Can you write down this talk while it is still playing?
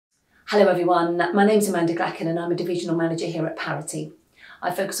Hello everyone, my name's Amanda Glacken and I'm a divisional manager here at Parity.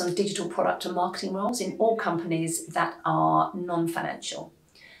 I focus on digital product and marketing roles in all companies that are non-financial.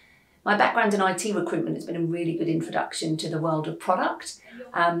 My background in IT recruitment has been a really good introduction to the world of product,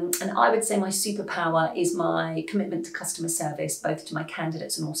 and I would say my superpower is my commitment to customer service, both to my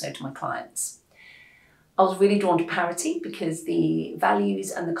candidates and also to my clients. I was really drawn to Parity because the values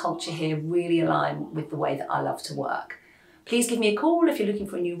and the culture here really align with the way that I love to work. Please give me a call if you're looking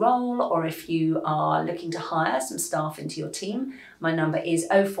for a new role or if you are looking to hire some staff into your team. My number is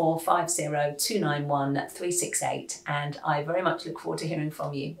 0450 291 368 and I very much look forward to hearing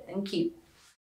from you. Thank you.